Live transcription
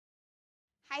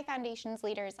Hi Foundations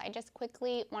leaders, I just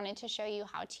quickly wanted to show you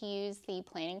how to use the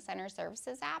Planning Center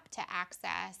Services app to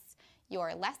access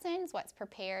your lessons, what's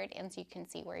prepared, and so you can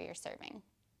see where you're serving.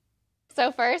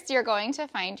 So first you're going to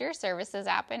find your Services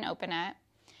app and open it.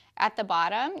 At the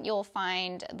bottom you'll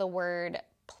find the word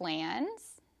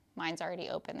Plans. Mine's already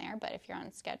open there, but if you're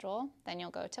on schedule, then you'll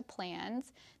go to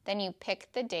Plans. Then you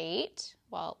pick the date.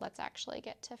 Well, let's actually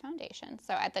get to Foundation.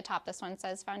 So at the top, this one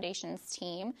says Foundations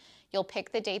Team. You'll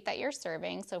pick the date that you're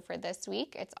serving. So for this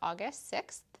week, it's August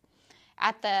 6th.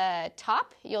 At the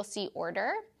top, you'll see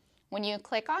Order. When you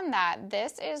click on that,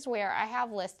 this is where I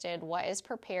have listed what is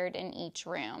prepared in each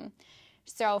room.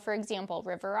 So for example,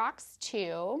 River Rocks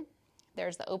 2,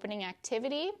 there's the opening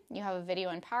activity. You have a video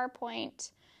and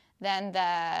PowerPoint. Then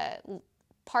the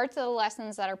parts of the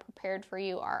lessons that are prepared for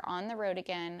you are On the Road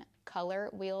Again, Color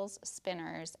Wheels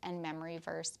Spinners, and Memory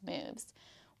Verse Moves.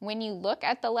 When you look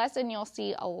at the lesson, you'll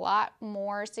see a lot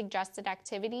more suggested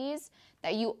activities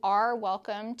that you are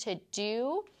welcome to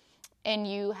do, and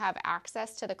you have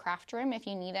access to the craft room if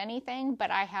you need anything,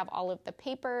 but I have all of the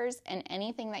papers and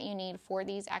anything that you need for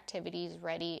these activities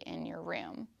ready in your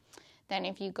room. Then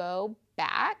if you go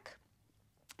back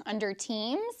under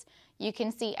Teams, you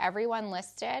can see everyone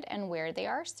listed and where they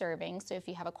are serving. So if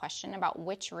you have a question about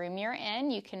which room you're in,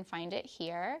 you can find it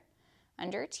here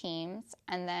under Teams.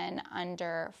 And then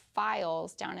under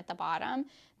Files down at the bottom,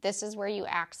 this is where you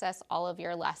access all of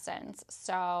your lessons.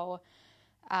 So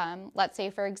let's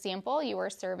say, for example, you were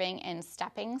serving in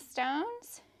Stepping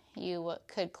Stones. You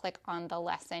could click on the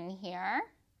lesson here.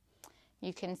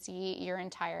 You can see your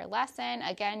entire lesson.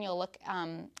 Again, you'll look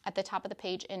at the top of the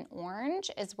page in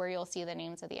orange is where you'll see the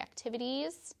names of the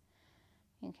activities.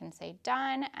 You can say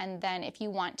done, and then if you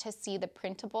want to see the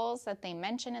printables that they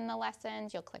mention in the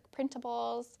lessons, you'll click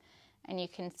printables, and you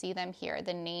can see them here.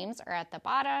 The names are at the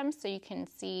bottom, so you can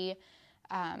see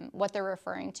what they're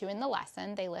referring to in the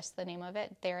lesson. They list the name of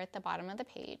it there at the bottom of the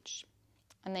page.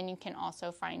 And then you can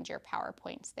also find your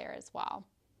PowerPoints there as well.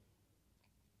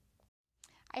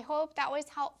 I hope that was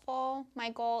helpful. My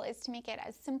goal is to make it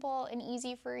as simple and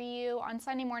easy for you on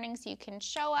Sunday mornings so you can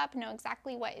show up, know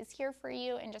exactly what is here for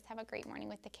you, and just have a great morning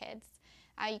with the kids.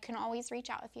 You can always reach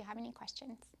out if you have any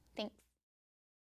questions. Thanks.